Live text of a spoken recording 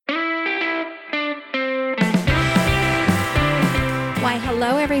Why,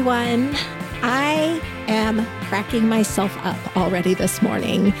 hello, everyone. I am cracking myself up already this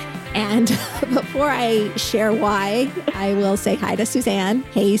morning. And before I share why, I will say hi to Suzanne.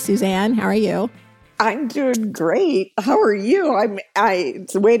 Hey, Suzanne, how are you? I'm doing great. How are you?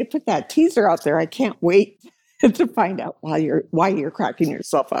 It's a way to put that teaser out there. I can't wait to find out why you're cracking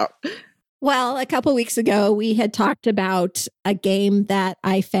yourself up. Well, a couple weeks ago, we had talked about a game that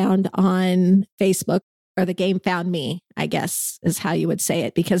I found on Facebook, or the game found me, I guess is how you would say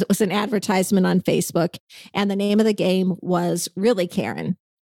it, because it was an advertisement on Facebook. And the name of the game was Really Karen.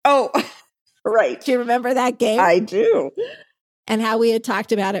 Oh, right. Do you remember that game? I do. And how we had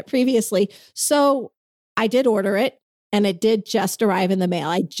talked about it previously. So I did order it, and it did just arrive in the mail.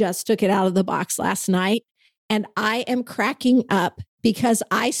 I just took it out of the box last night, and I am cracking up because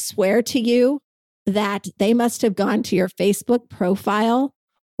I swear to you that they must have gone to your Facebook profile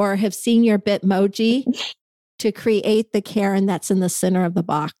or have seen your Bitmoji to create the Karen that's in the center of the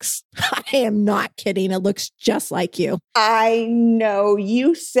box. I am not kidding. It looks just like you. I know.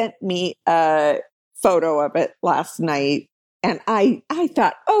 You sent me a photo of it last night, and I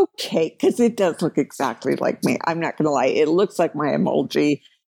thought, okay, because it does look exactly like me. I'm not going to lie. It looks like my emoji.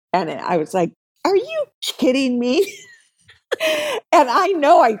 And I was like, are you kidding me? And I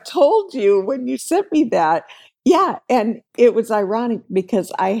know I told you when you sent me that. Yeah. And it was ironic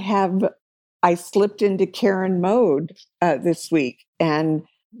because I slipped into Karen mode this week. And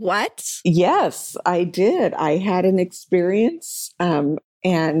what? Yes, I did. I had an experience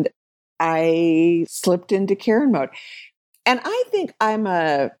and I slipped into Karen mode. And I think I'm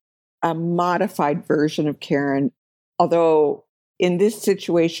a modified version of Karen, although in this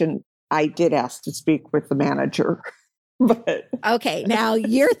situation, I did ask to speak with the manager. But okay, now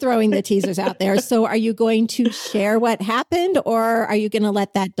you're throwing the teasers out there. So are you going to share what happened, or are you going to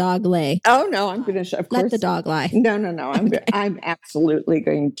let that dog lay? Oh, no, I'm going to let the dog lie. No. I'm absolutely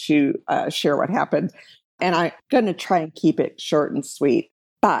going to share what happened. And I'm going to try and keep it short and sweet.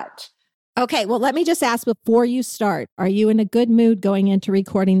 But okay, well, let me just ask before you start, are you in a good mood going into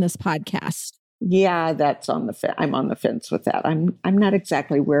recording this podcast? Yeah, that's on the fence. I'm on the fence with that. I'm not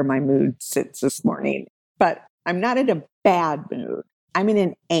exactly where my mood sits this morning, but I'm not in a bad mood. I'm in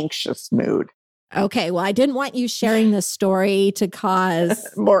an anxious mood. Okay, well, I didn't want you sharing this story to cause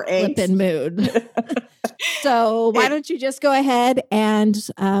more angst. Flippin' mood. So why don't you just go ahead and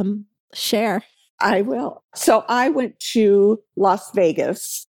share? I will. So I went to Las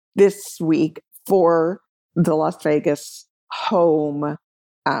Vegas this week for the Las Vegas home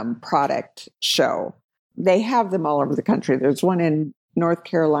product show. They have them all over the country. There's one in North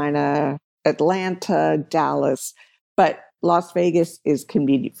Carolina, Atlanta, Dallas, but Las Vegas is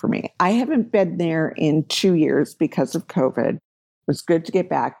convenient for me. I haven't been there in 2 years because of COVID. It was good to get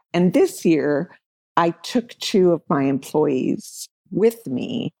back. And this year, I took 2 of my employees with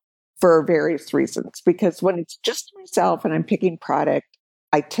me for various reasons, because when it's just myself and I'm picking product,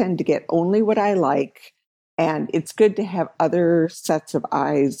 I tend to get only what I like. And it's good to have other sets of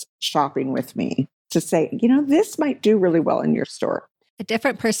eyes shopping with me to say, this might do really well in your store. A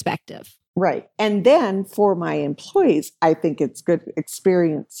different perspective. Right. And then for my employees, I think it's good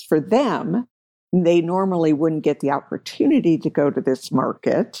experience for them. They normally wouldn't get the opportunity to go to this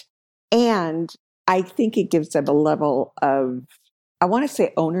market. And I think it gives them a level of, I want to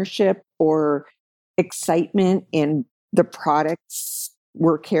say, ownership or excitement in the products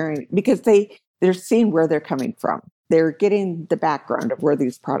we're carrying, because they're seeing where they're coming from. They're getting the background of where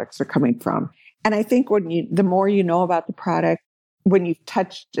these products are coming from. And I think the more you know about the product, when you've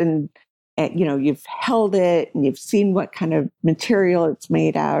touched and you've held it and you've seen what kind of material it's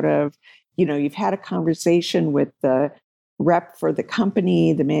made out of, you've had a conversation with the rep for the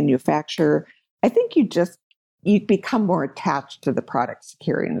company, the manufacturer, I think you become more attached to the products you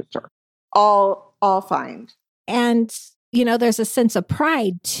carry in the store. All fine. And there's a sense of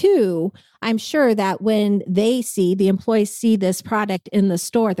pride too. I'm sure that when the employees see this product in the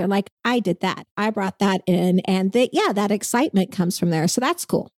store, they're like, I did that. I brought that in. And that excitement comes from there. So that's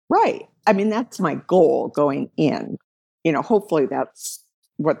cool. Right. I mean, that's my goal going in. Hopefully that's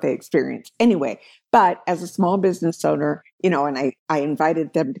what they experience anyway. But as a small business owner, and I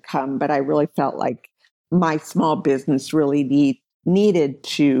invited them to come, but I really felt like my small business really needed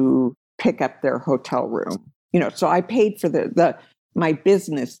to pick up their hotel room. So I paid for my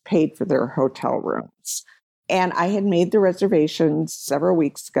business paid for their hotel rooms. And I had made the reservations several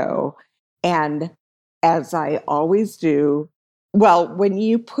weeks ago. And as I always do, well, when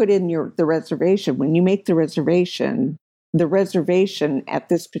you put in the reservation, when you make the reservation at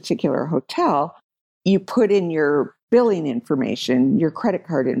this particular hotel, you put in your billing information, your credit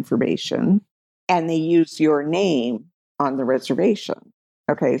card information, and they use your name on the reservation.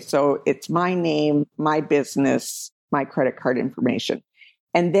 Okay, so it's my name, my business, my credit card information.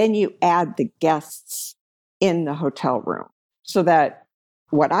 And then you add the guests in the hotel room so that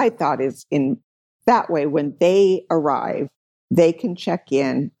what I thought is in that way, when they arrive, they can check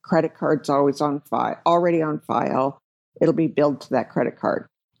in. Credit card's always on file, already on file. It'll be billed to that credit card.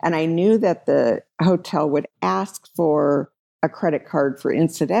 And I knew that the hotel would ask for a credit card for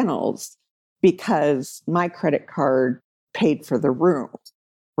incidentals because my credit card paid for the room,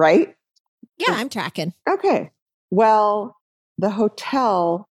 right? Yeah, I'm tracking. Okay. Well, the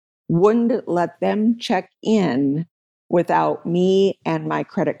hotel wouldn't let them check in without me and my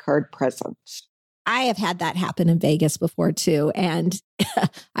credit card present. I have had that happen in Vegas before too. And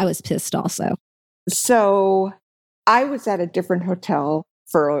I was pissed also. So I was at a different hotel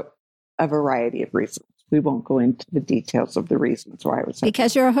for a variety of reasons. We won't go into the details of the reasons why I was.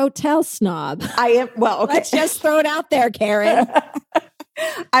 Because you're a hotel snob. I am. Well, okay. Let's just throw it out there, Karen.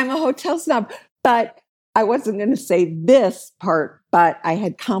 I'm a hotel snob, but I wasn't going to say this part, but I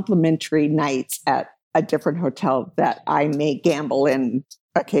had complimentary nights at a different hotel that I may gamble in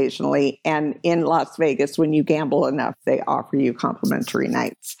occasionally. And in Las Vegas, when you gamble enough, they offer you complimentary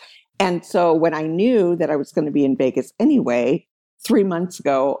nights. And so when I knew that I was going to be in Vegas anyway, 3 months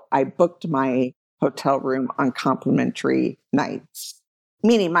ago, I booked my hotel room on complimentary nights,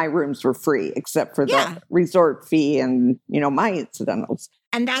 meaning my rooms were free except for the resort fee and, my incidentals.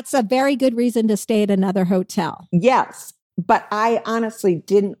 And that's a very good reason to stay at another hotel. Yes. But I honestly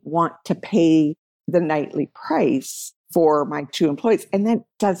didn't want to pay the nightly price for my 2 employees. And that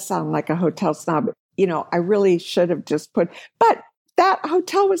does sound like a hotel snob. I really should have just but that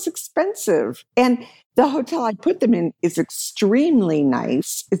hotel was expensive. And the hotel I put them in is extremely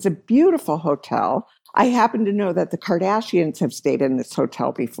nice. It's a beautiful hotel. I happen to know that the Kardashians have stayed in this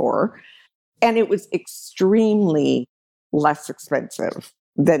hotel before, and it was extremely less expensive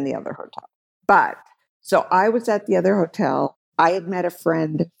than the other hotel. But so I was at the other hotel. I had met a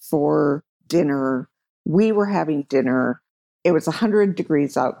friend for dinner. We were having dinner. It was 100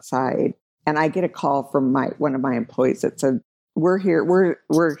 degrees outside. And I get a call from one of my employees that said, we're here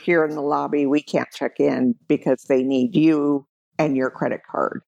in the lobby. We can't check in because they need you and your credit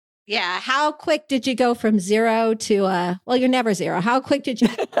card. Yeah. How quick did you go from 0 to, well, you're never 0. How quick did you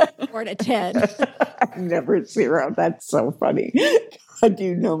go from 4 to 10? I'm never 0. That's so funny.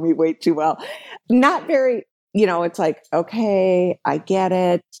 You know me way too well. Not very, it's like, okay, I get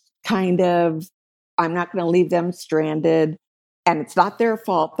it. Kind of. I'm not going to leave them stranded. And it's not their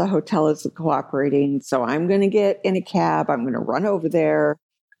fault. The hotel isn't cooperating. So I'm going to get in a cab. I'm going to run over there.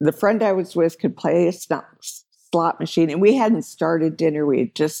 The friend I was with could play a slot machine. And we hadn't started dinner. We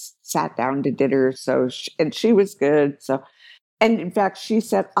had just sat down to dinner. And she was good. And in fact, she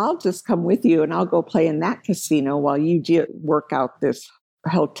said, I'll just come with you and I'll go play in that casino while you work out this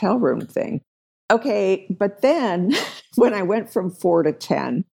hotel room thing. Okay. But then when I went from 4 to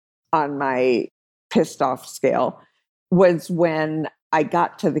 10 on my pissed off scale, was when I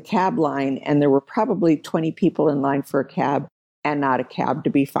got to the cab line and there were probably 20 people in line for a cab and not a cab to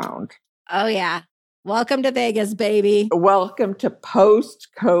be found. Oh, yeah. Welcome to Vegas, baby. Welcome to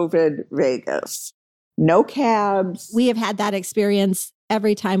post-COVID Vegas. No cabs. We have had that experience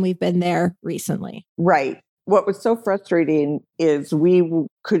every time we've been there recently. Right. What was so frustrating is we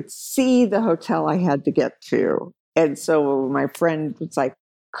could see the hotel I had to get to. And so my friend was like,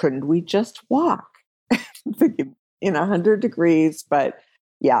 couldn't we just walk? I'm thinking, in 100 degrees, but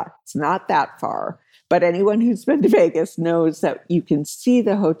yeah, it's not that far. But anyone who's been to Vegas knows that you can see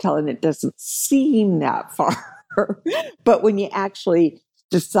the hotel and it doesn't seem that far. But when you actually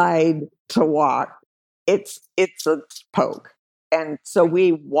decide to walk, it's a poke. And so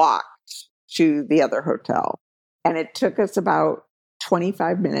we walked to the other hotel and it took us about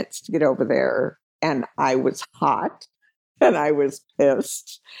 25 minutes to get over there. And I was hot and I was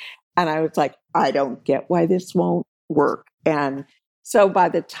pissed. And I was like, I don't get why this won't work. And so by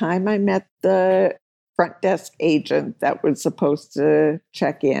the time I met the front desk agent that was supposed to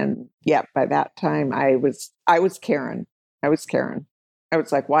check in, by that time I was Karen. I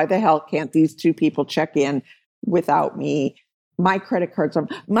was like, why the hell can't these 2 people check in without me? My credit card's on.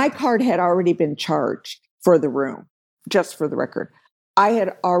 My card had already been charged for the room, just for the record. I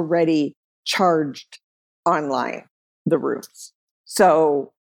had already charged online the rooms.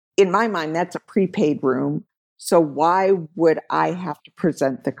 So in my mind, that's a prepaid room. So why would I have to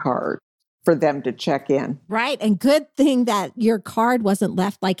present the card for them to check in? Right. And good thing that your card wasn't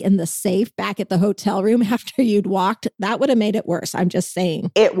left like in the safe back at the hotel room after you'd walked. That would have made it worse. I'm just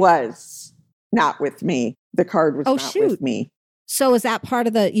saying. It was not with me. The card was not with me. So is that part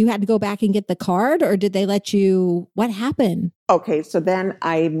of you had to go back and get the card, or did they let you, what happened? Okay, so then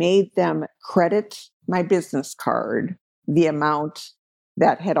I made them credit my business card, the amount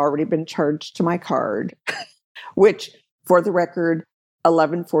that had already been charged to my card, which for the record,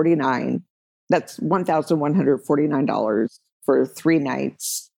 $1,149. That's $1,149 for 3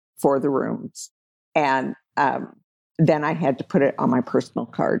 nights for the rooms. And then I had to put it on my personal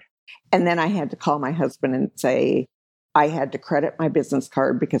card. And then I had to call my husband and say, I had to credit my business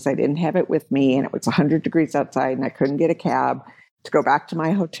card because I didn't have it with me and it was 100 degrees outside and I couldn't get a cab to go back to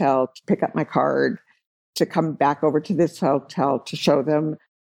my hotel to pick up my card, to come back over to this hotel to show them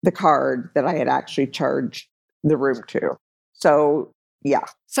the card that I had actually charged the room to. So, yeah.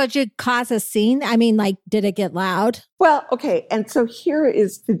 So did you cause a scene? I mean, like, did it get loud? Well, okay. And so here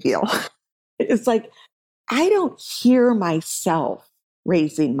is the deal. It's like, I don't hear myself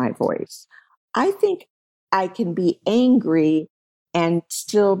raising my voice. I think I can be angry and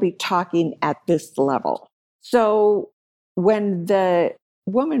still be talking at this level. So when the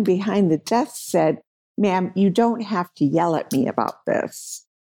woman behind the desk said, ma'am, you don't have to yell at me about this,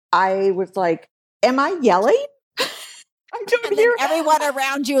 I was like, am I yelling? I don't hear everyone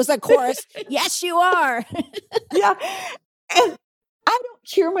around you is, of course, yes, you are. Yeah. And I don't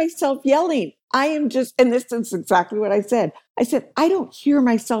hear myself yelling. I am just, and this is exactly what I said. I said, I don't hear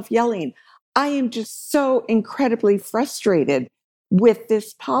myself yelling. I am just so incredibly frustrated with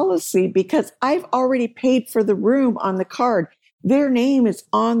this policy because I've already paid for the room on the card. Their name is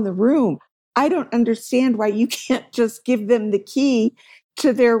on the room. I don't understand why you can't just give them the key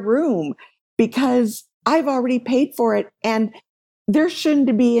to their room because I've already paid for it and there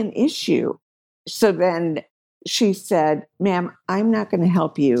shouldn't be an issue. So then she said, ma'am, I'm not going to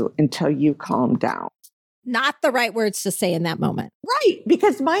help you until you calm down. Not the right words to say in that moment. Right.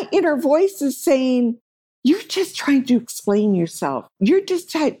 Because my inner voice is saying, you're just trying to explain yourself. You're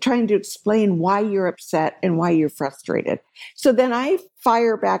just trying to explain why you're upset and why you're frustrated. So then I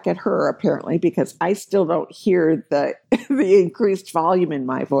fire back at her, apparently, because I still don't hear the increased volume in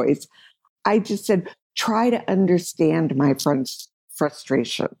my voice. I just said, try to understand my friend's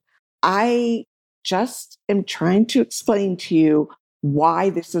frustration. I just am trying to explain to you why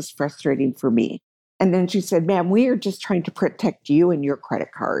this is frustrating for me. And then she said, ma'am, we are just trying to protect you and your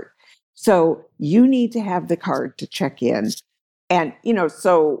credit card. So you need to have the card to check in. And,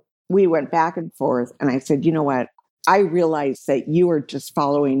 so we went back and forth. And I said, you know what? I realize that you are just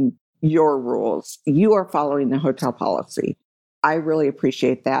following your rules. You are following the hotel policy. I really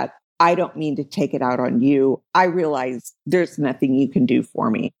appreciate that. I don't mean to take it out on you. I realize there's nothing you can do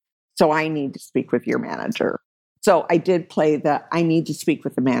for me. So I need to speak with your manager. So I did play the I need to speak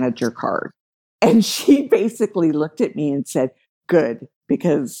with the manager card. And she basically looked at me and said, good,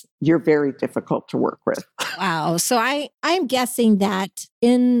 because you're very difficult to work with. Wow. So I'm guessing that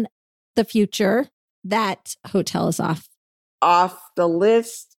in the future, that hotel is off the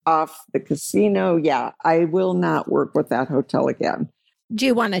list, off the casino. Yeah, I will not work with that hotel again. Do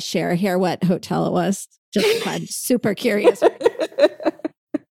you want to share here what hotel it was? Just fun, super curious.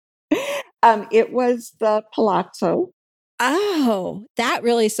 It was the Palazzo. Oh, that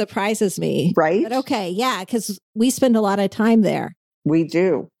really surprises me. Right? But okay, yeah, because we spend a lot of time there. We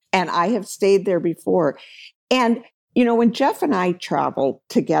do. And I have stayed there before. And, when Jeff and I travel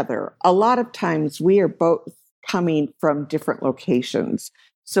together, a lot of times we are both coming from different locations.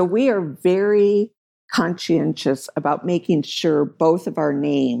 So we are very conscientious about making sure both of our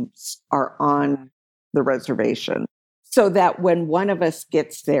names are on the reservation so that when one of us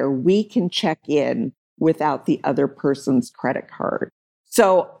gets there, we can check in without the other person's credit card.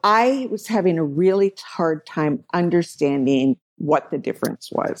 So I was having a really hard time understanding what the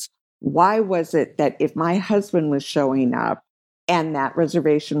difference was. Why was it that if my husband was showing up and that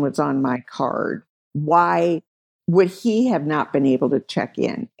reservation was on my card, why would he have not been able to check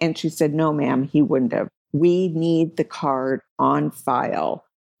in? And she said, no, ma'am, he wouldn't have. We need the card on file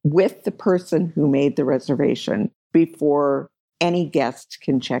with the person who made the reservation before any guest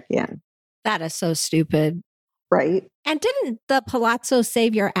can check in. That is so stupid. Right. And didn't the Palazzo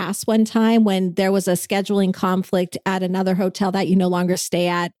save your ass one time when there was a scheduling conflict at another hotel that you no longer stay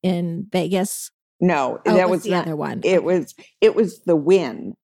at in Vegas? No, that was the other one. It was the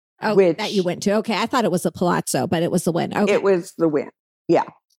Wynn. Oh, that you went to. Okay. I thought it was the Palazzo, but it was the Wynn. Okay. It was the Wynn. Yeah.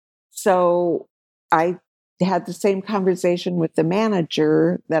 So I had the same conversation with the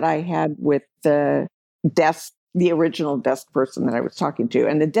manager that I had with the original desk person that I was talking to.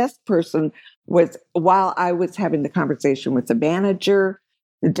 And the desk person was, while I was having the conversation with the manager,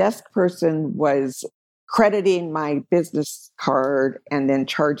 the desk person was crediting my business card and then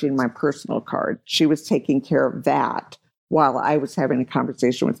charging my personal card. She was taking care of that while I was having a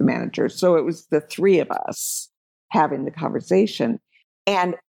conversation with the manager. So it was the three of us having the conversation.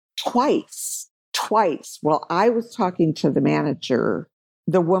 And twice, while I was talking to the manager,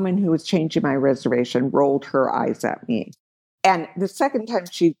 the woman who was changing my reservation rolled her eyes at me. And the second time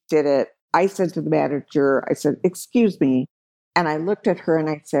she did it, I said to the manager, I said, "Excuse me." And I looked at her and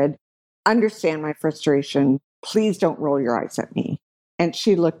I said, "Understand my frustration. Please don't roll your eyes at me." And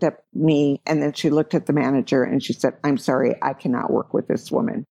she looked at me and then she looked at the manager and she said, "I'm sorry, I cannot work with this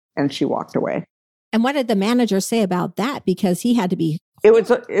woman." And she walked away. And what did the manager say about that? Because he had to be. It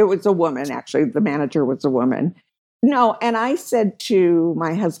was a woman, actually. The manager was a woman. No, and I said to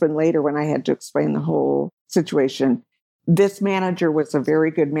my husband later when I had to explain the whole situation, this manager was a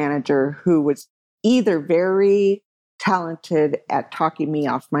very good manager who was either very talented at talking me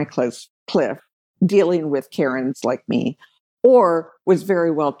off my cliff, dealing with Karens like me, or was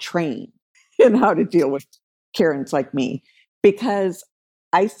very well trained in how to deal with Karens like me. Because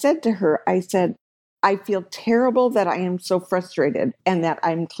I said to her, I said, "I feel terrible that I am so frustrated and that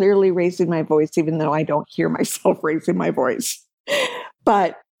I'm clearly raising my voice, even though I don't hear myself raising my voice.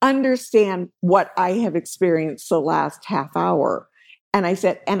 But understand what I have experienced the last half hour." And I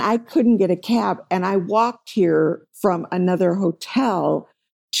said, "And I couldn't get a cab. And I walked here from another hotel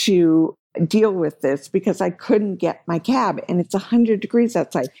to deal with this because I couldn't get my cab. And it's 100 degrees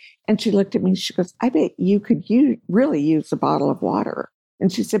outside." And she looked at me, she goes, "I bet you could really use a bottle of water."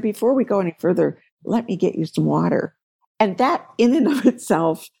 And she said, "Before we go any further, let me get you some water." And that in and of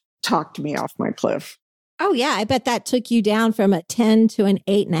itself talked me off my cliff. Oh, yeah. I bet that took you down from a 10 to an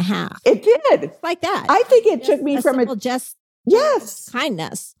 8.5. It did. Like that. I think it took me from yes.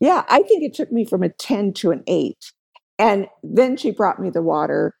 kindness. Yeah, I think it took me from a 10 to an 8. And then she brought me the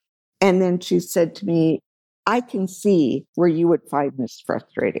water. And then she said to me, "I can see where you would find this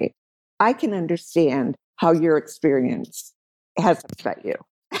frustrating. I can understand how your experience has upset you."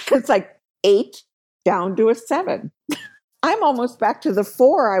 It's like 8 down to a 7. I'm almost back to the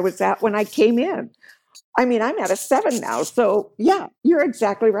 4 I was at when I came in. I mean, I'm at a 7 now. So yeah, you're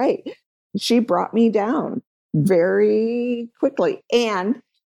exactly right. She brought me down very quickly. And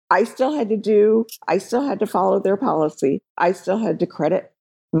I still had to follow their policy. I still had to credit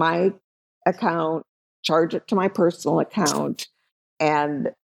my account, charge it to my personal account.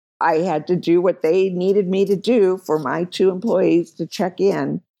 And I had to do what they needed me to do for my 2 employees to check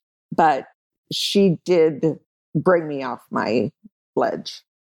in. But she did bring me off my ledge.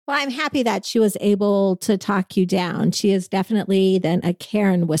 Well, I'm happy that she was able to talk you down. She is definitely then a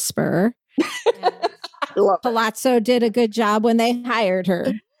Karen whisperer. I love it. Palazzo did a good job when they hired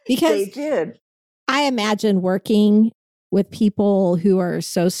her. Because They did. I imagine working with people who are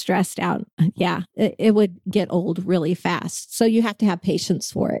so stressed out. Yeah, it would get old really fast. So you have to have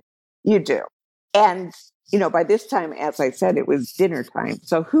patience for it. You do. And, by this time, as I said, it was dinner time.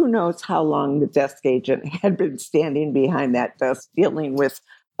 So who knows how long the desk agent had been standing behind that desk dealing with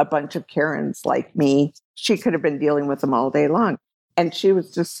a bunch of Karens like me. She could have been dealing with them all day long. And she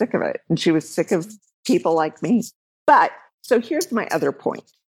was just sick of it. And she was sick of people like me. But so here's my other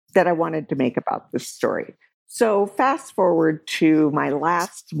point that I wanted to make about this story. So fast forward to my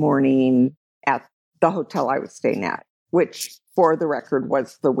last morning at the hotel I was staying at, which for the record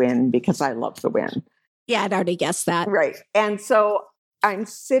was the Wynn, because I love the Wynn. Yeah, I'd already guessed that. Right. And so I'm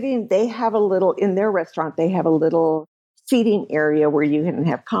sitting, in their restaurant, they have a little seating area where you can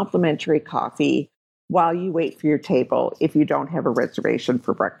have complimentary coffee while you wait for your table if you don't have a reservation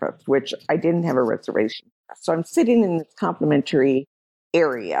for breakfast, which I didn't have a reservation. So I'm sitting in this complimentary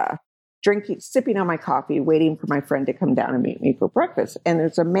area, sipping on my coffee, waiting for my friend to come down and meet me for breakfast. And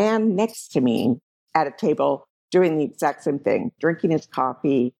there's a man next to me at a table doing the exact same thing, drinking his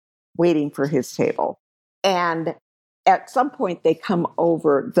coffee, waiting for his table. And at some point they come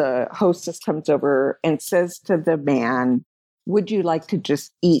over, the hostess comes over and says to the man, "Would you like to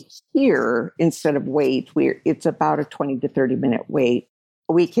just eat here instead of wait? It's about a 20 to 30 minute wait.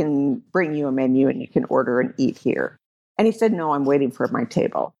 We can bring you a menu and you can order and eat here." And he said, "No, I'm waiting for my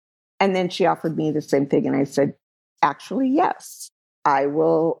table." And then she offered me the same thing. And I said, "Actually, yes, I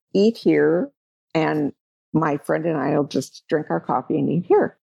will eat here. And my friend and I will just drink our coffee and eat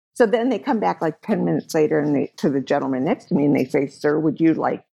here." So then they come back like 10 minutes later and to the gentleman next to me and they say, "Sir, would you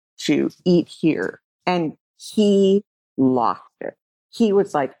like to eat here?" And he lost it. He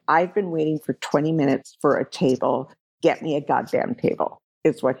was like, "I've been waiting for 20 minutes for a table. Get me a goddamn table,"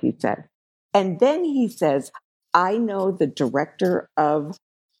 is what he said. And then he says, "I know the director of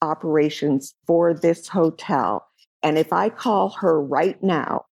operations for this hotel. And if I call her right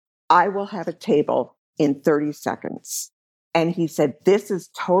now, I will have a table in 30 seconds. And he said, "This is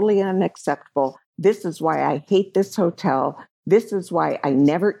totally unacceptable. This is why I hate this hotel. This is why I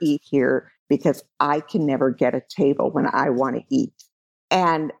never eat here, because I can never get a table when I want to eat.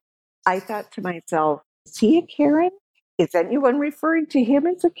 And I thought to myself, is he a Karen? Is anyone referring to him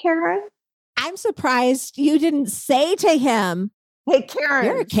as a Karen? I'm surprised you didn't say to him, hey, Karen.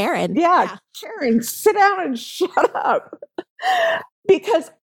 You're a Karen. Yeah, Karen, sit down and shut up.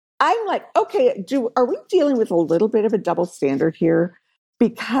 Because I'm like, okay, are we dealing with a little bit of a double standard here?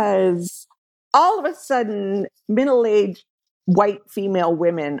 Because all of a sudden, middle-aged white female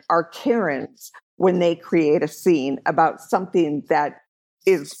women are Karens when they create a scene about something that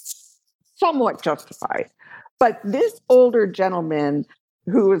is somewhat justified. But this older gentleman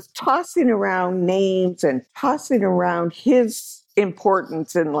who is tossing around names and tossing around his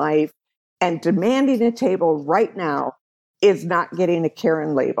importance in life and demanding a table right now is not getting a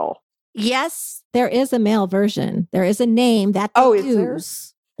Karen label. Yes, there is a male version. There is a name that they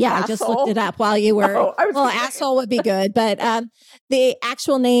use. Yeah, asshole? I just looked it up while you were. Asshole would be good. But the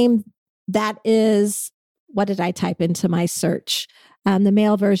actual name that is, what did I type into my search? The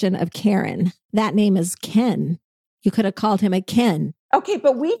male version of Karen. That name is Ken. You could have called him a Ken. Okay,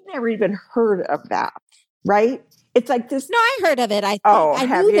 but we've never even heard of that, right? It's like this. No, I heard of it. I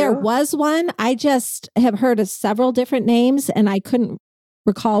knew there was one. I just have heard of several different names and I couldn't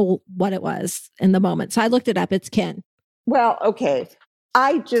recall what it was in the moment. So I looked it up. It's Ken. Well, okay.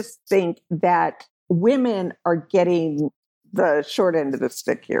 I just think that women are getting the short end of the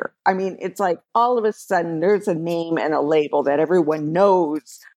stick here. I mean, it's like all of a sudden there's a name and a label that everyone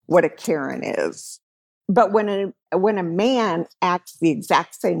knows what a Karen is. But when a man acts the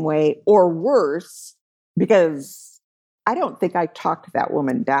exact same way or worse, because I don't think I talked that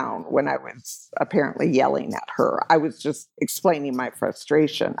woman down when I was apparently yelling at her. I was just explaining my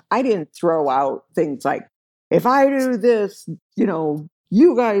frustration. I didn't throw out things like, if I do this,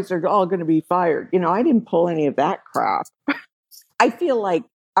 you guys are all going to be fired. I didn't pull any of that crap. I feel like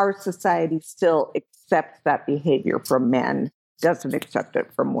our society still accepts that behavior from men, doesn't accept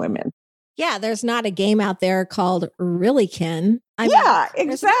it from women. Yeah, there's not a game out there called Really Ken.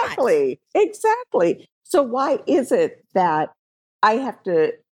 Exactly. Exactly. So why is it that I have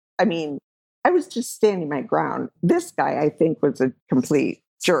to, I was just standing my ground. This guy, I think, was a complete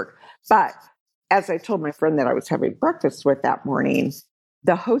jerk. But as I told my friend that I was having breakfast with that morning,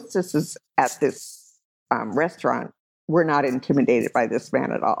 the hostesses at this restaurant were not intimidated by this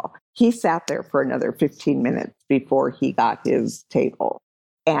man at all. He sat there for another 15 minutes before he got his table.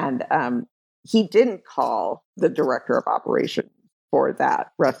 And he didn't call the director of operations for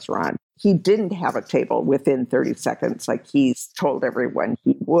that restaurant. He didn't have a table within 30 seconds like he's told everyone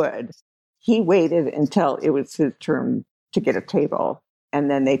he would. He waited until it was his turn to get a table, and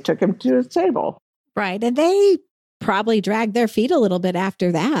then they took him to his table. Right. And they probably dragged their feet a little bit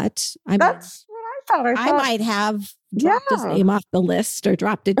after that. That's what I thought. I might have dropped his name off the list or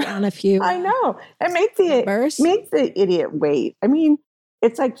dropped it down a few. I know. And make the idiot wait. I mean,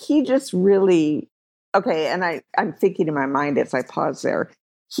 it's like he just really, okay, and I'm thinking in my mind as I pause there,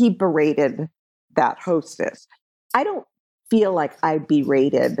 he berated that hostess. I don't feel like I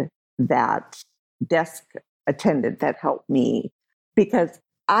berated that desk attendant that helped me because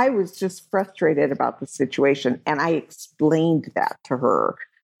I was just frustrated about the situation and I explained that to her.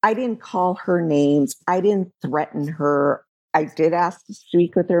 I didn't call her names. I didn't threaten her. I did ask to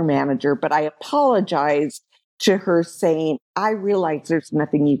speak with her manager, but I apologized to her saying, I realize there's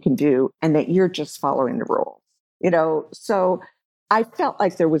nothing you can do and that you're just following the rules. So I felt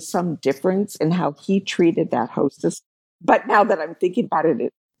like there was some difference in how he treated that hostess. But now that I'm thinking about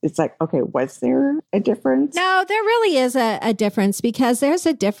it, it's like, okay, was there a difference? No, there really is a difference because there's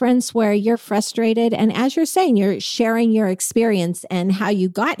a difference where you're frustrated. And as you're saying, you're sharing your experience and how you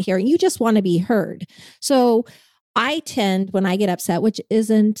got here. You just want to be heard. So I tend, when I get upset, which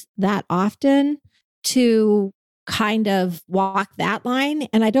isn't that often, to kind of walk that line.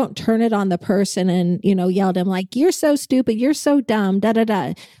 And I don't turn it on the person and, yell at them like, you're so stupid, you're so dumb,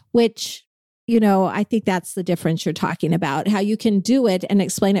 which, I think that's the difference you're talking about, how you can do it and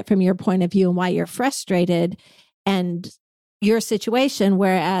explain it from your point of view and why you're frustrated and your situation,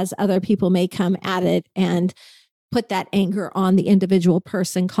 whereas other people may come at it and put that anger on the individual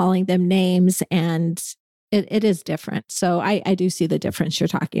person, calling them names, and it is different. So I do see the difference you're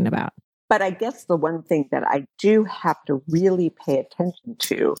talking about. But I guess the one thing that I do have to really pay attention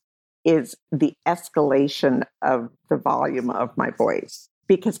to is the escalation of the volume of my voice.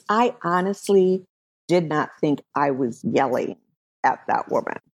 Because I honestly did not think I was yelling at that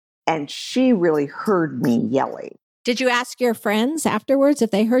woman. And she really heard me yelling. Did you ask your friends afterwards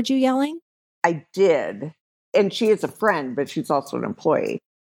if they heard you yelling? I did. And she is a friend, but she's also an employee.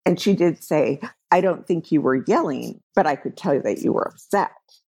 And she did say, I don't think you were yelling, but I could tell you that you were upset.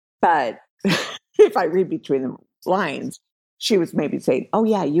 But if I read between the lines, she was maybe saying, oh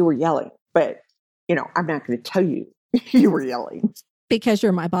yeah, you were yelling, but I'm not going to tell you you were yelling. Because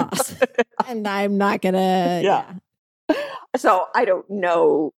you're my boss. And I'm not going to. Yeah. So I don't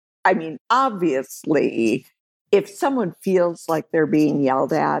know. I mean, obviously, if someone feels like they're being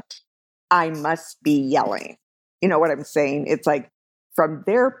yelled at, I must be yelling. You know what I'm saying? It's like from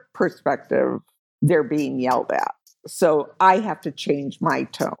their perspective, they're being yelled at. So I have to change my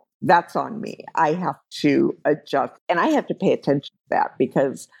tone. That's on me. I have to adjust, and I have to pay attention to that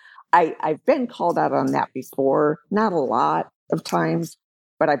because I've been called out on that before, not a lot of times,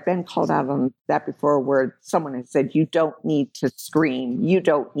 but I've been called out on that before where someone has said, you don't need to scream, you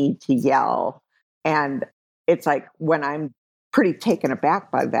don't need to yell. And it's like when I'm pretty taken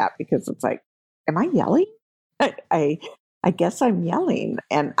aback by that because it's like, am I yelling? I guess I'm yelling.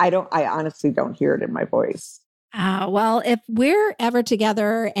 And I honestly don't hear it in my voice. Well, if we're ever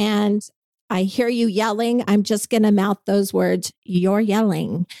together and I hear you yelling, I'm just going to mouth those words, you're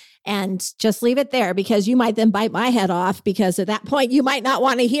yelling, and just leave it there because you might then bite my head off because at that point you might not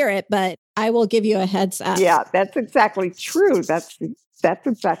want to hear it, but I will give you a heads up. Yeah, that's exactly true. That's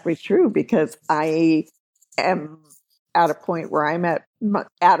exactly true because I am at a point where I'm at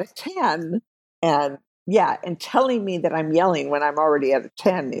a 10 and telling me that I'm yelling when I'm already at a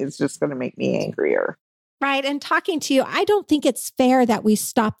 10 is just going to make me angrier. Right. And talking to you, I don't think it's fair that we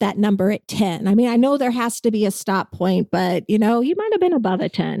stop that number at 10. I mean, I know there has to be a stop point, but you might have been above a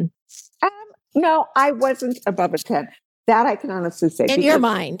 10. No, I wasn't above a 10. That I can honestly say. In your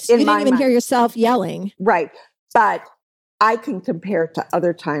mind. You didn't even hear yourself yelling. Right. But I can compare to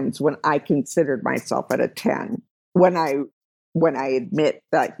other times when I considered myself at a 10, when I admit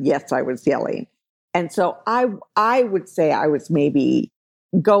that, yes, I was yelling. And so I would say I was maybe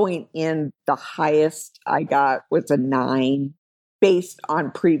going in, the highest I got was a 9 based on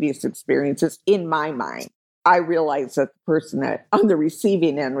previous experiences in my mind. I realized that the person that on the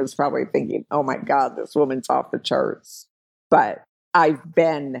receiving end was probably thinking, oh my God, this woman's off the charts. But I've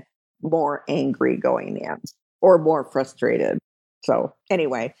been more angry going in or more frustrated. So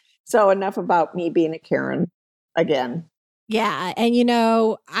anyway, so enough about me being a Karen again. Yeah.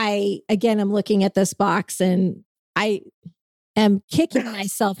 And I am looking at this box and I am kicking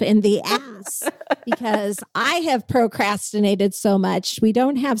myself in the ass because I have procrastinated so much. We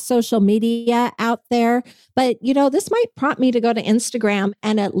don't have social media out there, but this might prompt me to go to Instagram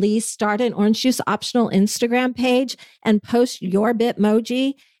and at least start an Orange Juice Optional Instagram page and post your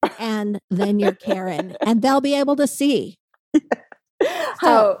Bitmoji and then your Karen, and they'll be able to see.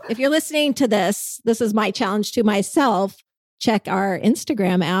 So if you're listening to this is my challenge to myself. Check our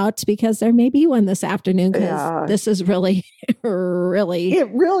Instagram out because there may be one this afternoon because this is really, really. It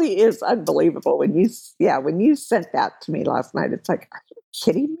really is unbelievable when you sent that to me last night. It's like, are you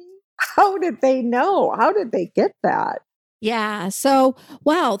kidding me? How did they know? How did they get that? Yeah. So,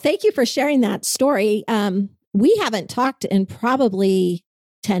 wow. Thank you for sharing that story. We haven't talked in probably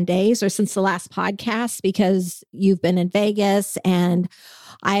 10 days or since the last podcast because you've been in Vegas and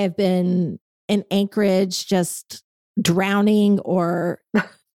I have been in Anchorage just drowning, or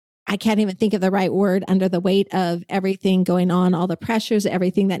I can't even think of the right word, under the weight of everything going on, all the pressures,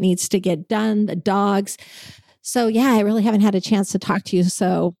 everything that needs to get done, the dogs. So I really haven't had a chance to talk to you.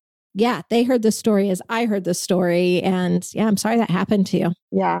 So they heard the story as I heard the story. And I'm sorry that happened to you.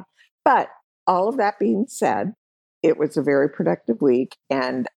 Yeah. But all of that being said, it was a very productive week.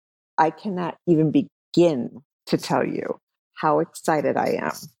 And I cannot even begin to tell you how excited I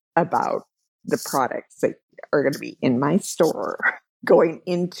am about the products that are going to be in my store going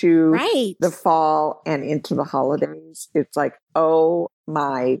into the fall and into the holidays. It's like, oh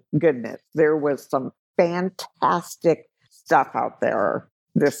my goodness, there was some fantastic stuff out there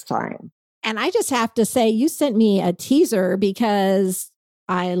this time. And I just have to say, you sent me a teaser because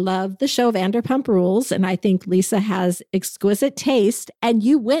I love the show Vanderpump Rules, and I think Lisa has exquisite taste. And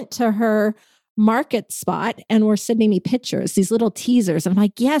you went to her market spot and were sending me pictures, these little teasers. And I'm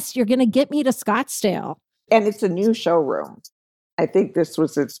like, yes, you're going to get me to Scottsdale. And it's a new showroom. I think this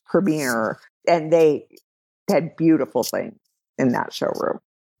was its premiere, and they had beautiful things in that showroom.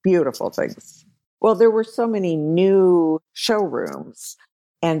 Beautiful things. Well, there were so many new showrooms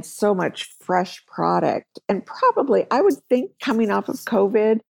and so much fresh product. And probably, I would think coming off of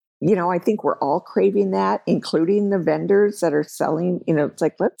COVID, I think we're all craving that, including the vendors that are selling, it's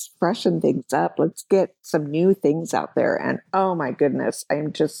like, let's freshen things up. Let's get some new things out there. And oh my goodness,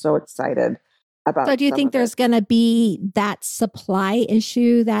 I'm just so excited about. So do you think there's going to be that supply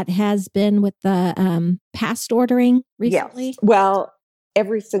issue that has been with the past ordering recently? Yes. Well,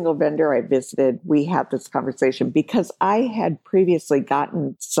 every single vendor I visited, we had this conversation because I had previously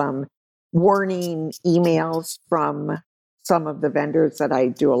gotten some warning emails from some of the vendors that I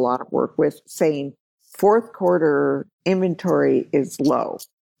do a lot of work with saying fourth quarter inventory is low.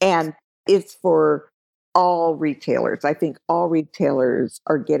 And it's for all retailers. I think all retailers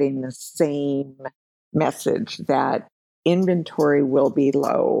are getting the same message that inventory will be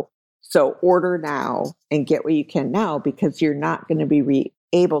low. So order now and get what you can now because you're not going to be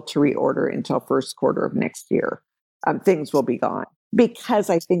able to reorder until first quarter of next year. Things will be gone because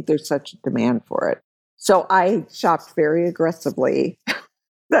I think there's such a demand for it. So I shopped very aggressively.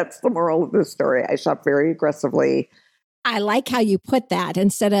 That's the moral of the story. I shopped very aggressively. I like how you put that.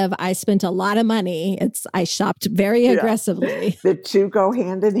 Instead of I spent a lot of money, it's I shopped very aggressively. The two go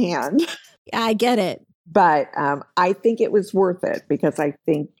hand in hand. I get it. But I think it was worth it because I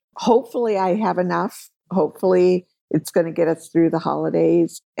think hopefully I have enough. Hopefully it's going to get us through the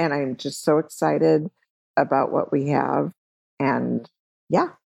holidays. And I'm just so excited about what we have. And yeah,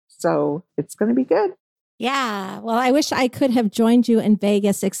 so it's going to be good. Yeah. Well, I wish I could have joined you in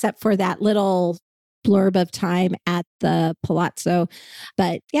Vegas, except for that little blurb of time at the Palazzo.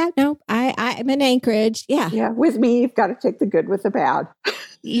 But yeah, no, I'm in Anchorage. Yeah. Yeah. With me, you've got to take the good with the bad.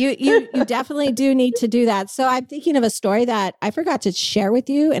 You definitely do need to do that. So I'm thinking of a story that I forgot to share with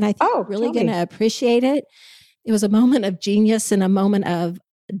you, and I think you're really going to appreciate it. It was a moment of genius and a moment of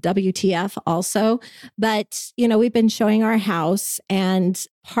WTF also. But, we've been showing our house, and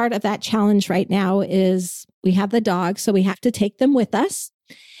part of that challenge right now is we have the dog, so we have to take them with us.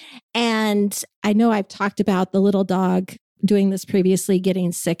 And I know I've talked about the little dog doing this previously,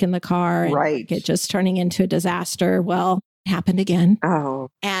 getting sick in the car and it just turning into a disaster. Well, it happened again. Oh.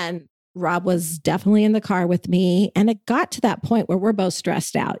 And Rob was definitely in the car with me. And it got to that point where we're both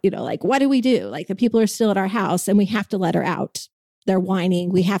stressed out, like, what do we do? Like the people are still at our house and we have to let her out. They're whining.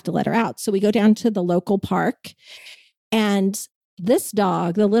 We have to let her out. So we go down to the local park, and this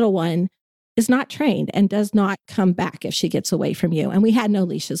dog, the little one, is not trained and does not come back if she gets away from you. And we had no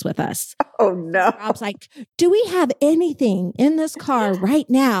leashes with us. Oh, no. Rob's like, do we have anything in this car right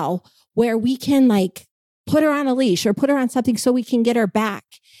now where we can put her on a leash or put her on something so we can get her back?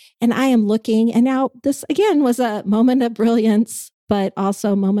 And I am looking. And now this again was a moment of brilliance, but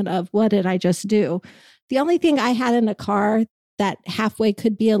also a moment of what did I just do? The only thing I had in the car that halfway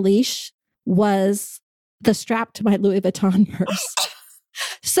could be a leash was the strap to my Louis Vuitton purse.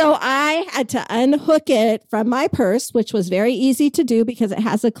 So I had to unhook it from my purse, which was very easy to do because it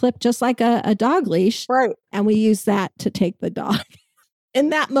has a clip just like a dog leash. Right. And we used that to take the dog in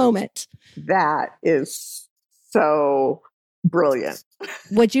that moment. That is so brilliant.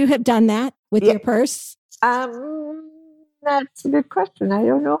 Would you have done that with your purse? That's a good question. I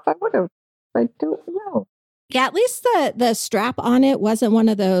don't know if I would have. I don't know. Yeah, at least the strap on it wasn't one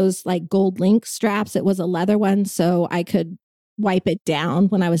of those gold link straps. It was a leather one, so I could wipe it down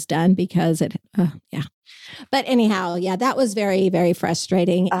when I was done because yeah. But anyhow, yeah, that was very, very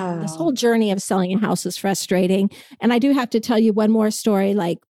frustrating. This whole journey of selling a house is frustrating. And I do have to tell you one more story.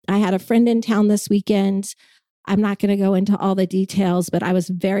 I had a friend in town this weekend. I'm not going to go into all the details, but I was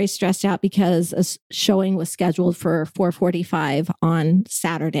very stressed out because a showing was scheduled for 4:45 on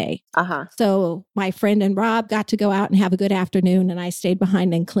Saturday. So my friend and Rob got to go out and have a good afternoon, and I stayed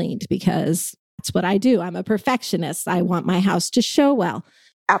behind and cleaned because that's what I do. I'm a perfectionist. I want my house to show well.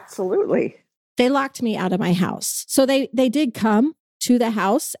 Absolutely. They locked me out of my house. So they did come to the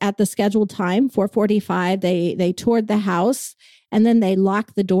house at the scheduled time, 4:45. They toured the house, and then they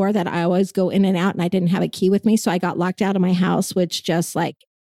locked the door that I always go in and out, and I didn't have a key with me. So I got locked out of my house, which just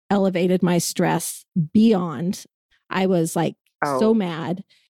elevated my stress beyond. I was so mad.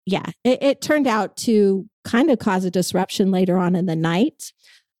 Yeah, it turned out to kind of cause a disruption later on in the night.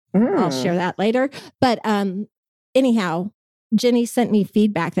 I'll share that later. But anyhow, Jenny sent me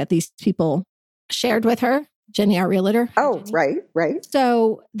feedback that these people shared with her. Jenny, our realtor. Oh, Jenny. Right.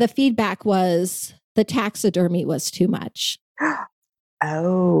 So the feedback was the taxidermy was too much.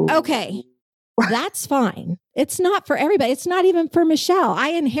 Oh. Okay. That's fine. It's not for everybody. It's not even for Michelle. I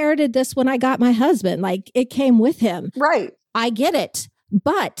inherited this when I got my husband. It came with him. Right. I get it.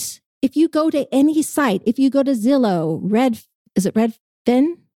 But if you go to any site, if you go to Zillow, is it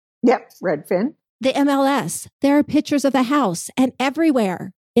Redfin? Yep, Redfin. The MLS, there are pictures of the house, and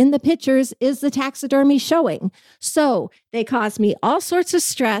everywhere in the pictures is the taxidermy showing. So they caused me all sorts of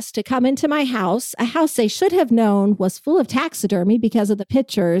stress to come into my house, a house they should have known was full of taxidermy because of the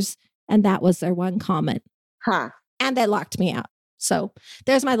pictures. And that was their one comment. And they locked me out. So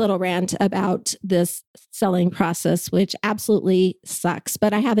there's my little rant about this selling process, which absolutely sucks.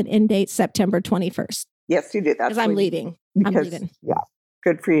 But I have an end date September 21st. Yes, you did. That's because I'm leaving. I'm leaving. Yeah.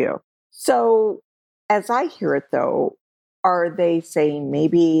 Good for you. So, as I hear it though, are they saying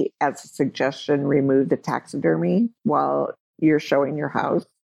maybe as a suggestion, remove the taxidermy while you're showing your house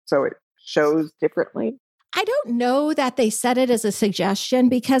so it shows differently? I don't know that they said it as a suggestion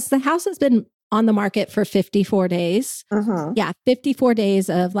because the house has been on the market for 54 days. Uh-huh. Yeah, 54 days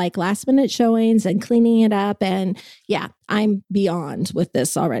of like last minute showings and cleaning it up. And yeah, I'm beyond with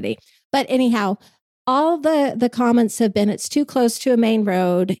this already. But anyhow, all the comments have been it's too close to a main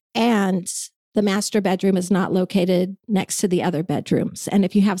road and the master bedroom is not located next to the other bedrooms. And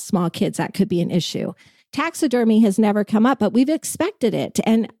if you have small kids, that could be an issue. Taxidermy has never come up, but we've expected it.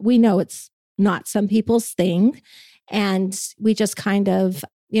 And we know it's not some people's thing. And we just kind of,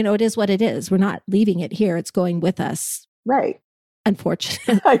 it is what it is. We're not leaving it here. It's going with us. Right.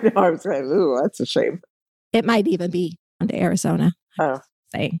 Unfortunately. I know. I was like, ooh, that's a shame. It might even be onto Arizona. Oh.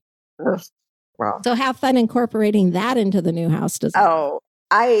 Say. Well. So have fun incorporating that into the new house design. Oh,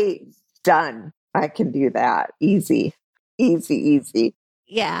 done. I can do that. Easy.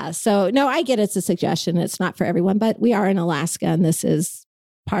 Yeah. So no, I get it's a suggestion. It's not for everyone, but we are in Alaska and this is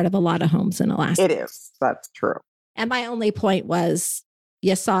part of a lot of homes in Alaska. It is. That's true. And my only point was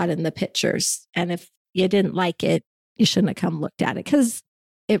you saw it in the pictures. And if you didn't like it, you shouldn't have come looked at it because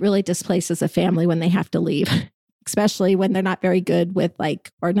it really displaces a family when they have to leave, especially when they're not very good with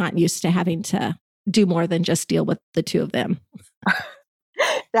or not used to having to do more than just deal with the two of them.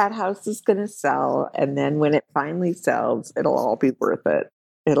 That house is going to sell. And then when it finally sells, it'll all be worth it.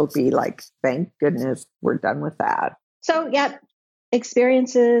 It'll be like, thank goodness we're done with that. So, yeah,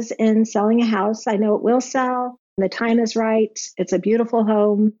 experiences in selling a house. I know it will sell. The time is right. It's a beautiful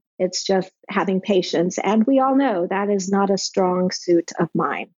home. It's just having patience. And we all know that is not a strong suit of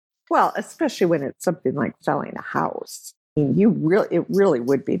mine. Well, especially when it's something like selling a house. I mean, it really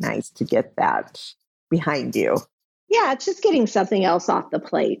would be nice to get that behind you. Yeah, it's just getting something else off the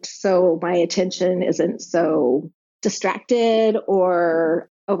plate. So my attention isn't so distracted or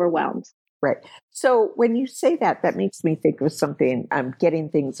overwhelmed. Right. So when you say that, that makes me think of something, getting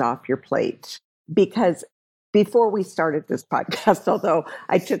things off your plate. Because before we started this podcast, although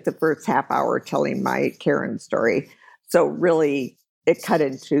I took the first half hour telling my Karen story, so really it cut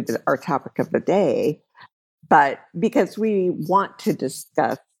into our topic of the day. But because we want to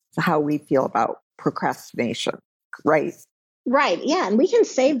discuss how we feel about procrastination, right? Right. Yeah. And we can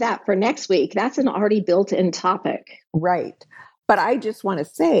save that for next week. That's an already built-in topic. Right. But I just want to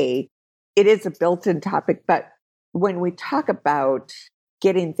say it is a built-in topic. But when we talk about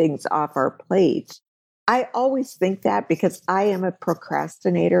getting things off our plate, I always think that because I am a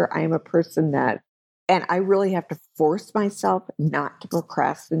procrastinator, I am a person and I really have to force myself not to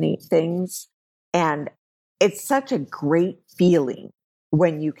procrastinate things. And it's such a great feeling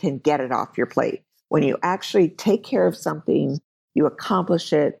when you can get it off your plate. When you actually take care of something, you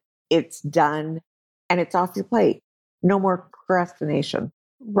accomplish it, it's done, and it's off your plate. No more procrastination.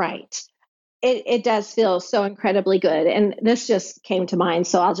 Right. It does feel so incredibly good. And this just came to mind,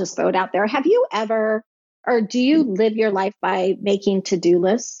 so I'll just throw it out there. Have you ever, or do you live your life by making to-do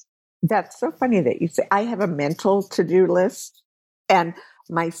lists? That's so funny that you say. I have a mental to-do list, and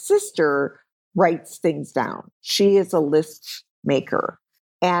my sister writes things down. She is a list maker.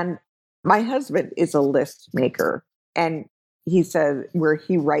 And my husband is a list maker. And he says where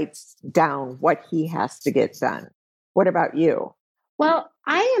he writes down what he has to get done. What about you? Well,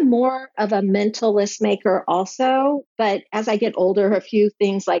 I am more of a mental list maker also, but as I get older, a few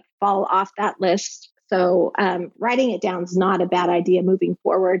things fall off that list. So writing it down is not a bad idea moving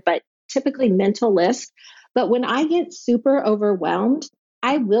forward, but typically mental list. But when I get super overwhelmed,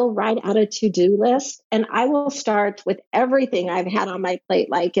 I will write out a to-do list and I will start with everything I've had on my plate,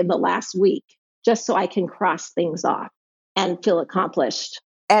 in the last week, just so I can cross things off and feel accomplished.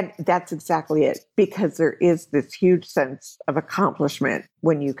 And that's exactly it, because there is this huge sense of accomplishment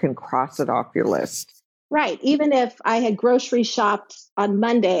when you can cross it off your list. Right. Even if I had grocery shopped on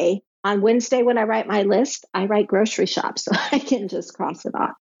Monday, on Wednesday when I write my list, I write grocery shop so I can just cross it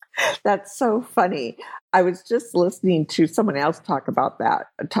off. That's so funny. I was just listening to someone else talk about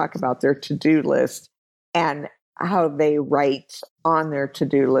their to-do list and how they write on their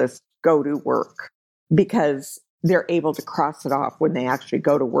to-do list, go to work, because they're able to cross it off when they actually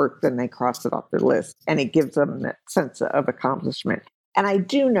go to work, then they cross it off their list and it gives them that sense of accomplishment. And I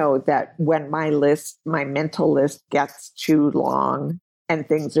do know that when my mental list gets too long and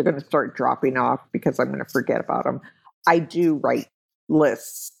things are going to start dropping off because I'm going to forget about them, I do write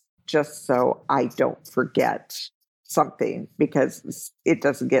lists just so I don't forget something because it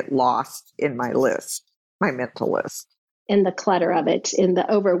doesn't get lost in my list, my mental list. In the clutter of it, in the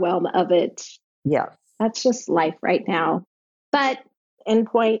overwhelm of it. Yes. That's just life right now. But end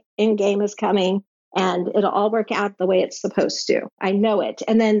game is coming, and it'll all work out the way it's supposed to. I know it.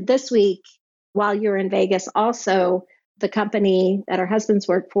 And then this week, while you're in Vegas, also, the company that our husbands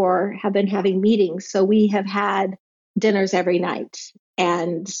work for have been having meetings. So we have had dinners every night.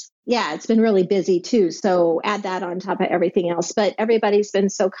 And yeah, it's been really busy too. So add that on top of everything else. But everybody's been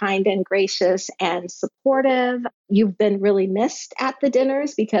so kind and gracious and supportive. You've been really missed at the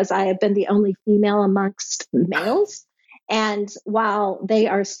dinners because I have been the only female amongst males. And while they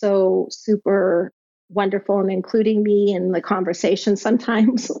are so super wonderful and including me in the conversation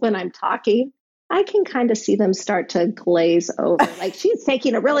sometimes when I'm talking, I can kind of see them start to glaze over. Like, she's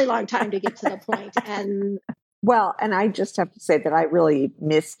taking a really long time to get to the point. And well, and I just have to say that I really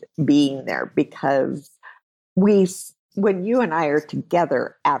missed being there because when you and I are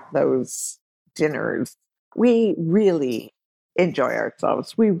together at those dinners, we really enjoy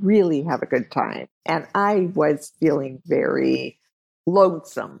ourselves. We really have a good time. And I was feeling very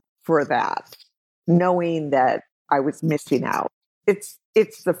lonesome for that, knowing that I was missing out. It's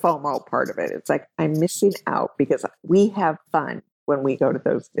the FOMO part of it. It's like, I'm missing out because we have fun when we go to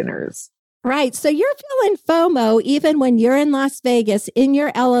those dinners. Right. So you're feeling FOMO even when you're in Las Vegas in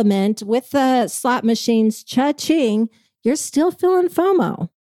your element with the slot machines cha-ching, you're still feeling FOMO.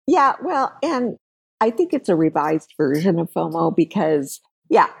 Yeah, well, and I think it's a revised version of FOMO because,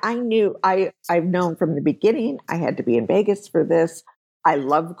 yeah, I've known from the beginning I had to be in Vegas for this. I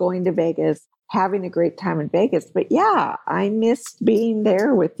love going to Vegas, having a great time in Vegas. But yeah, I missed being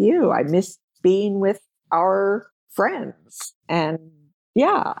there with you. I missed being with our friends. And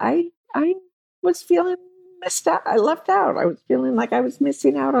yeah, I was feeling missed out. I left out. I was feeling like I was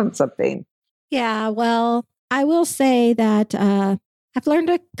missing out on something. Yeah, well, I will say that I've learned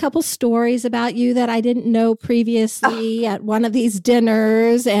a couple stories about you that I didn't know previously at one of these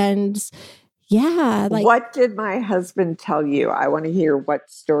dinners. And yeah, like, what did my husband tell you? I want to hear what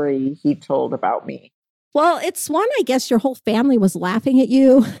story he told about me. well, it's one, I guess your whole family was laughing at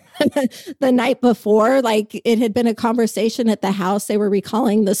you the night before. Like, it had been a conversation at the house. They were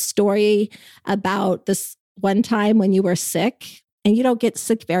recalling the story about this one time when you were sick, and you don't get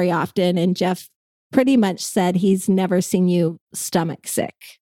sick very often. And Jeff pretty much said he's never seen you stomach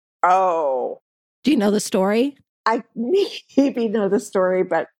sick. Oh. Do you know the story? I maybe know the story,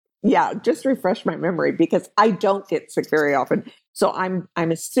 but yeah, just refresh my memory because I don't get sick very often. So I'm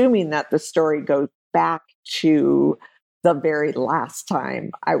assuming that the story goes back to the very last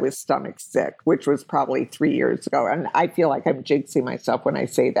time I was stomach sick, which was probably 3 years ago. And I feel like I'm jinxing myself when I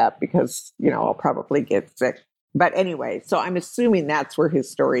say that because, I'll probably get sick. But anyway, so I'm assuming that's where his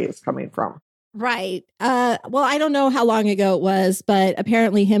story is coming from. Right. Well, I don't know how long ago it was, but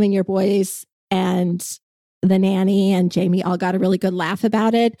apparently him and your boys and the nanny and Jamie all got a really good laugh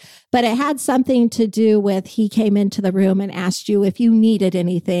about it. But it had something to do with he came into the room and asked you if you needed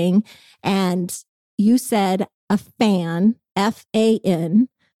anything. And you said a fan, F-A-N.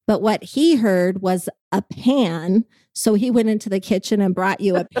 But what he heard was a pan. So he went into the kitchen and brought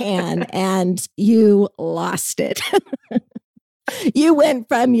you a pan and you lost it. You went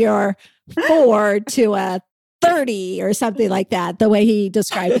from your 4 to a 30 or something like that, the way he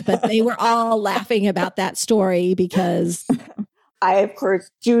described it. But they were all laughing about that story because I, of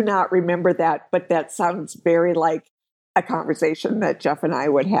course, do not remember that, but that sounds very like a conversation that Jeff and I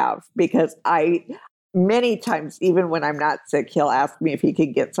would have because many times, even when I'm not sick, he'll ask me if he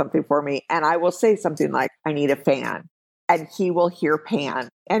can get something for me. And I will say something like, I need a fan. And he will hear pan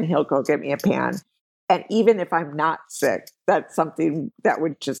and he'll go get me a pan. And even if I'm not sick, that's something that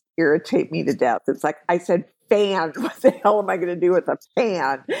would just irritate me to death. It's like, I said, fan, what the hell am I going to do with a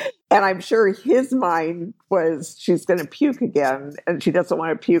pan? And I'm sure his mind was, she's going to puke again and she doesn't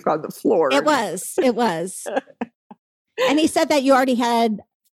want to puke on the floor. It was. And he said that you already had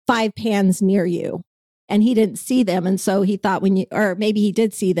 5 pans near you and he didn't see them. And so he thought or maybe he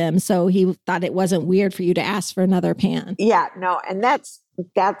did see them. So he thought it wasn't weird for you to ask for another pan. Yeah, no. And that's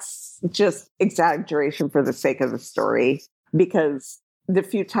just exaggeration for the sake of the story, because the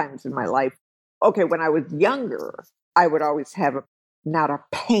few times in my life, when I was younger, I would always have not a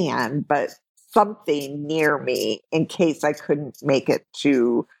pan, but something near me in case I couldn't make it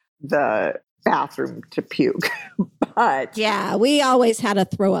to the bathroom to puke. But yeah, we always had a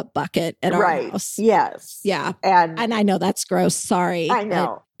throw up bucket at our house. Yes. Yeah. And I know that's gross. Sorry. I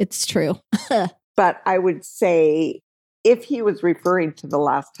know. It's true. But I would say if he was referring to the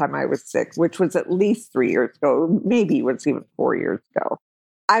last time I was sick, which was at least 3 years ago, maybe it was even 4 years ago,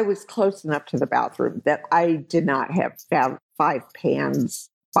 I was close enough to the bathroom that I did not have 5 pans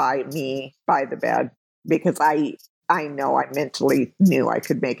by me, by the bed, because I know I mentally knew I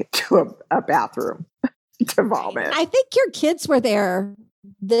could make it to a bathroom. to vomit. I think your kids were there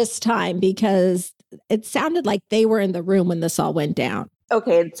this time because it sounded like they were in the room when this all went down.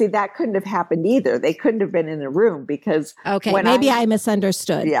 Okay, and see, that couldn't have happened either. They couldn't have been in the room because maybe I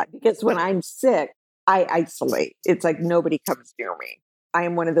misunderstood. Yeah, because when I'm sick, I isolate. It's like nobody comes near me. I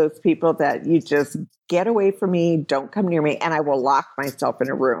am one of those people that you just get away from me, don't come near me, and I will lock myself in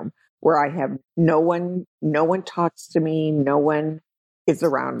a room where I have no one talks to me, no one is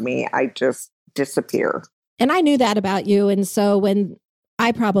around me. I just disappear. And I knew that about you. And so when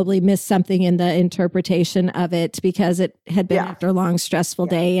I probably missed something in the interpretation of it because it had been after a long, stressful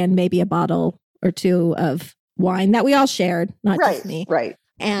day and maybe a bottle or two of wine that we all shared, not just me. Right.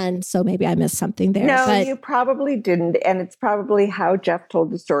 And so maybe I missed something there. No, you probably didn't. And it's probably how Jeff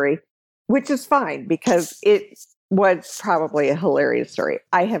told the story, which is fine because it was probably a hilarious story.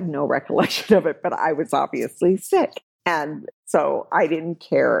 I have no recollection of it, but I was obviously sick. And so I didn't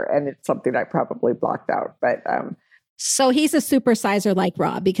care. And it's something I probably blocked out. But so he's a supersizer like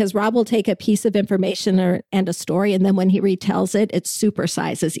Rob, because Rob will take a piece of information and a story, and then when he retells it, it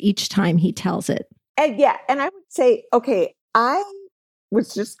supersizes each time he tells it. And I would say, okay, I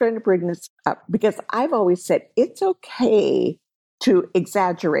was just going to bring this up because I've always said it's okay to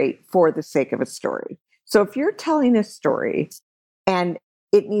exaggerate for the sake of a story. So if you're telling a story and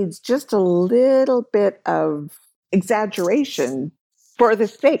it needs just a little bit of exaggeration for the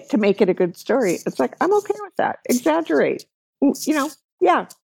sake to make it a good story, it's like, I'm okay with that. Exaggerate.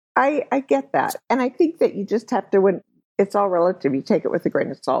 I get that. And I think that you just have to, when it's all relative, you take it with a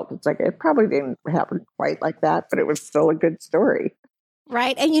grain of salt. It's like, it probably didn't happen quite like that, but it was still a good story.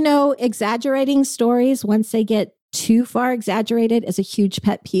 Right. And exaggerating stories, once they get too far exaggerated, is a huge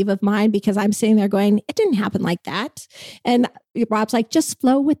pet peeve of mine because I'm sitting there going, it didn't happen like that. And Rob's like, just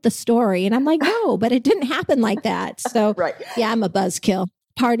flow with the story. And I'm like, no, but it didn't happen like that. So yeah, I'm a buzzkill.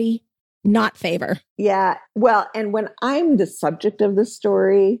 Party, not favor. Yeah. Well, and when I'm the subject of the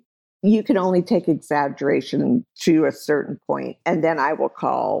story, you can only take exaggeration to a certain point. And then I will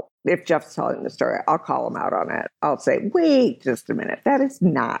call, if Jeff's telling the story, I'll call him out on it. I'll say, wait just a minute. That is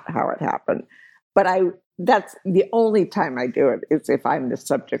not how it happened. But that's the only time I do it is if I'm the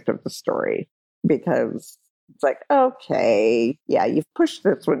subject of the story, because it's like, okay, yeah, you've pushed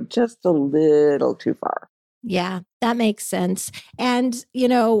this one just a little too far. Yeah, that makes sense. And,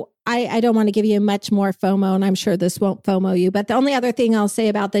 I don't want to give you much more FOMO, and I'm sure this won't FOMO you. But the only other thing I'll say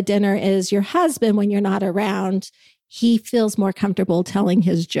about the dinner is your husband, when you're not around, he feels more comfortable telling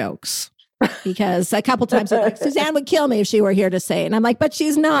his jokes. Because a couple times he's like, Suzanne would kill me if she were here to say it. And I'm like, but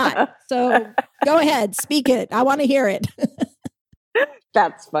she's not. So go ahead, speak it. I want to hear it.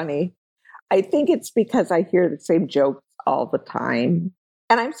 That's funny. I think it's because I hear the same jokes all the time.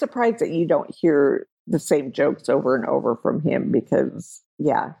 And I'm surprised that you don't hear the same jokes over and over from him because,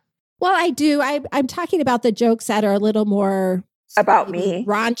 yeah. Well, I do. I'm talking about the jokes that are a little more about me,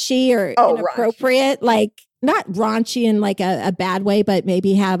 raunchy or inappropriate, like not raunchy in like a bad way, but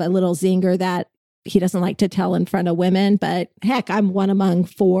maybe have a little zinger that he doesn't like to tell in front of women. But heck, I'm one among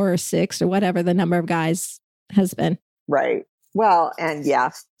 4 or 6 or whatever the number of guys has been. Right. Well, and yeah,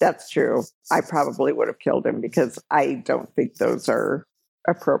 that's true. I probably would have killed him because I don't think those are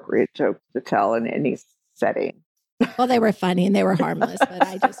appropriate jokes to tell in any setting. Well, they were funny and they were harmless, but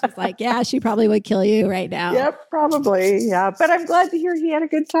I just was like, yeah, she probably would kill you right now. Yep, probably. Yeah. But I'm glad to hear he had a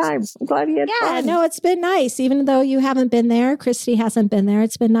good time. I'm glad he had fun. Yeah, no, it's been nice. Even though you haven't been there, Christy hasn't been there,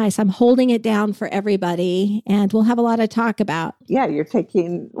 it's been nice. I'm holding it down for everybody and we'll have a lot to talk about. Yeah, you're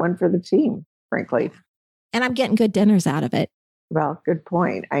taking one for the team, frankly. And I'm getting good dinners out of it. Well, good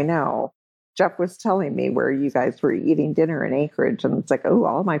point. I know. Jeff was telling me where you guys were eating dinner in Anchorage, and it's like, oh,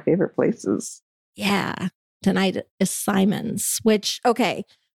 all my favorite places. Yeah. Tonight is Simon's, which, okay,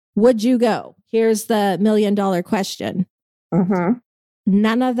 would you go? Here's the $1 million question. Mm-hmm.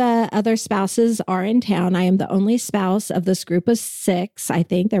 None of the other spouses are in town. I am the only spouse of this group of 6. I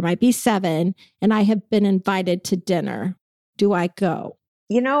think there might be 7, and I have been invited to dinner. Do I go?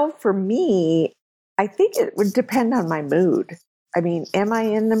 For me, I think it would depend on my mood. I mean, am I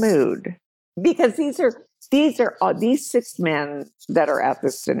in the mood? Because these 6 men that are at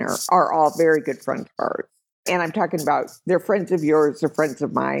this dinner are all very good friends of ours. And I'm talking about they're friends of yours, they're friends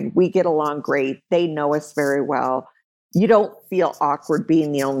of mine. We get along great. They know us very well. You don't feel awkward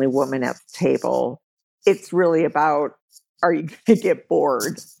being the only woman at the table. It's really about, are you going to get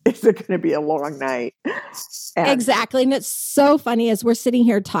bored? Is it going to be a long night? Exactly. And it's so funny as we're sitting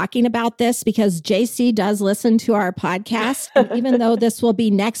here talking about this because JC does listen to our podcast. And even though this will be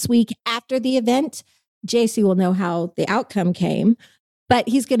next week after the event, JC will know how the outcome came. But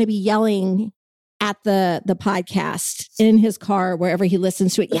he's going to be yelling at the podcast in his car, wherever he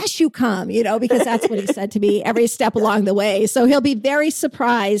listens to it. Yes, you come, because that's what he said to me every step along the way. So he'll be very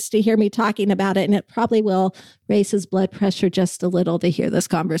surprised to hear me talking about it. And it probably will raise his blood pressure just a little to hear this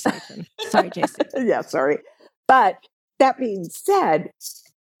conversation. Sorry, Jason. Yeah, sorry. But that being said,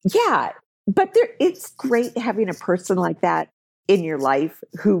 yeah, but it's great having a person like that in your life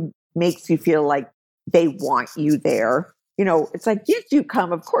who makes you feel like they want you there. It's like, yes, you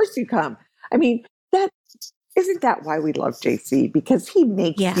come. Of course you come. I mean, isn't that why we love JC? Because he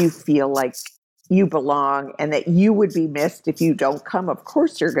makes you feel like you belong and that you would be missed if you don't come. Of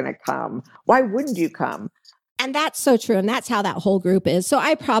course you're going to come. Why wouldn't you come? And that's so true. And that's how that whole group is. So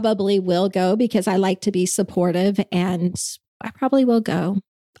I probably will go because I like to be supportive, and I probably will go.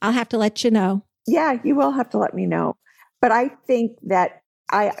 I'll have to let you know. Yeah, you will have to let me know. But I think that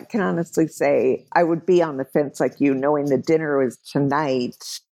I can honestly say I would be on the fence like you, knowing the dinner was tonight.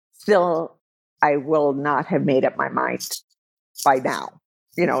 Still, I will not have made up my mind by now.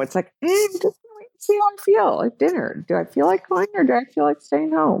 It's like, just wait and see how I feel at dinner. Do I feel like going or do I feel like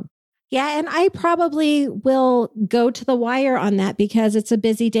staying home? Yeah, and I probably will go to the wire on that because it's a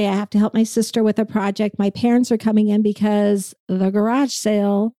busy day. I have to help my sister with a project. My parents are coming in because the garage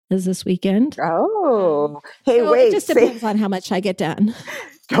sale is this weekend. Oh, hey, so wait. It just depends on how much I get done.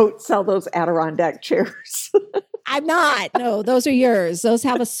 Don't sell those Adirondack chairs. I'm not. No, those are yours. Those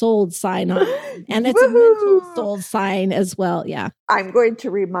have a sold sign on them. And it's a mental sold sign as well. Yeah. I'm going to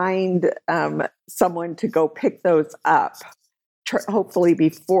remind someone to go pick those up. Hopefully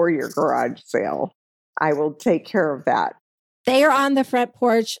before your garage sale. I will take care of that. They are on the front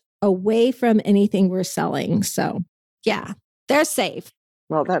porch away from anything we're selling. So yeah, they're safe.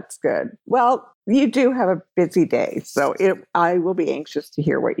 Well, that's good. Well, you do have a busy day. So I will be anxious to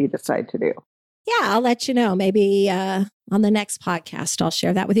hear what you decide to do. Yeah, I'll let you know. Maybe on the next podcast, I'll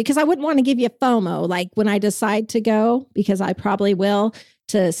share that with you because I wouldn't want to give you FOMO like when I decide to go, because I probably will,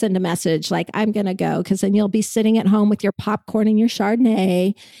 to send a message like I'm going to go, because then you'll be sitting at home with your popcorn and your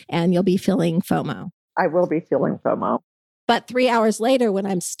Chardonnay and you'll be feeling FOMO. I will be feeling FOMO. But 3 hours later, when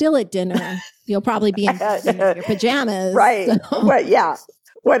I'm still at dinner, you'll probably be in your pajamas. Right. So. But yeah,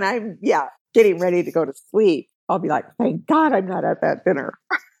 when I'm getting ready to go to sleep, I'll be like, thank God I'm not at that dinner.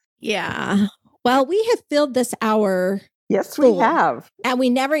 Yeah. Well, we have filled this hour. Yes, we have. And we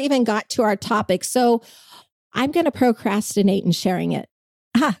never even got to our topic. So I'm going to procrastinate in sharing it.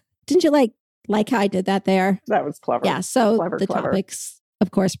 Didn't you like how I did that there? That was clever. Yeah. So clever. Topics,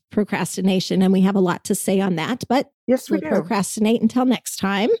 of course, procrastination. And we have a lot to say on that. But yes, we do. Procrastinate until next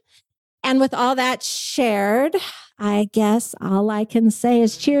time. And with all that shared, I guess all I can say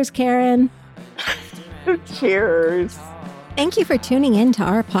is cheers, Karen. Cheers. Thank you for tuning in to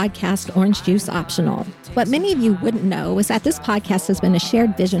our podcast, Orange Juice Optional. What many of you wouldn't know is that this podcast has been a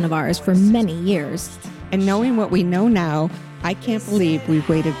shared vision of ours for many years. And knowing what we know now, I can't believe we've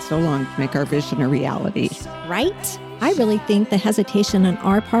waited so long to make our vision a reality. Right? I really think the hesitation on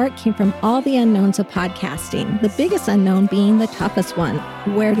our part came from all the unknowns of podcasting, the biggest unknown being the toughest one.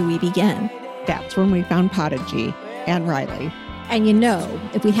 Where do we begin? That's when we found Podigy and Riley. And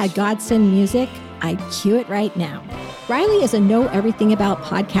if we had God send music, I'd cue it right now. Riley is a know everything about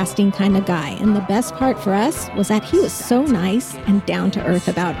podcasting kind of guy, and the best part for us was that he was so nice and down to earth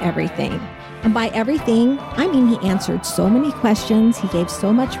about everything. And by everything, I mean he answered so many questions, he gave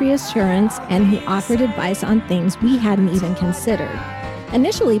so much reassurance, and he offered advice on things we hadn't even considered.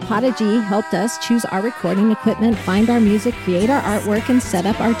 Initially, Podigy helped us choose our recording equipment, find our music, create our artwork, and set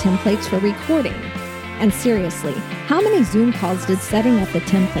up our templates for recording. And seriously, how many Zoom calls did setting up the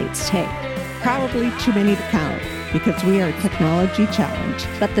templates take? Probably too many to count, because we are technology challenged.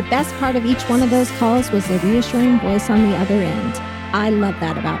 But the best part of each one of those calls was the reassuring voice on the other end. I love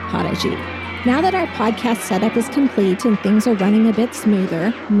that about Podigy. Now that our podcast setup is complete and things are running a bit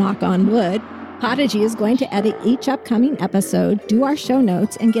smoother, knock on wood, Podigy is going to edit each upcoming episode, do our show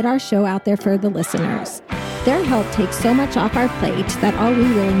notes, and get our show out there for the listeners. Their help takes so much off our plate that all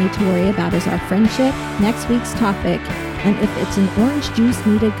we really need to worry about is our friendship, next week's topic, and if it's an orange juice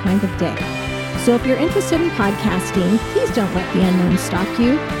needed kind of day. So if you're interested in podcasting, please don't let the unknown stop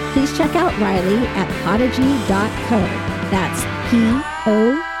you. Please check out Riley at podigy.co. That's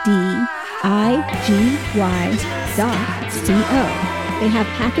PODIGY.co. They have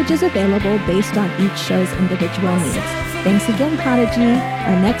packages available based on each show's individual needs. Thanks again, Podigy.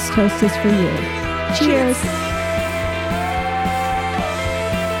 Our next toast is for you. Cheers.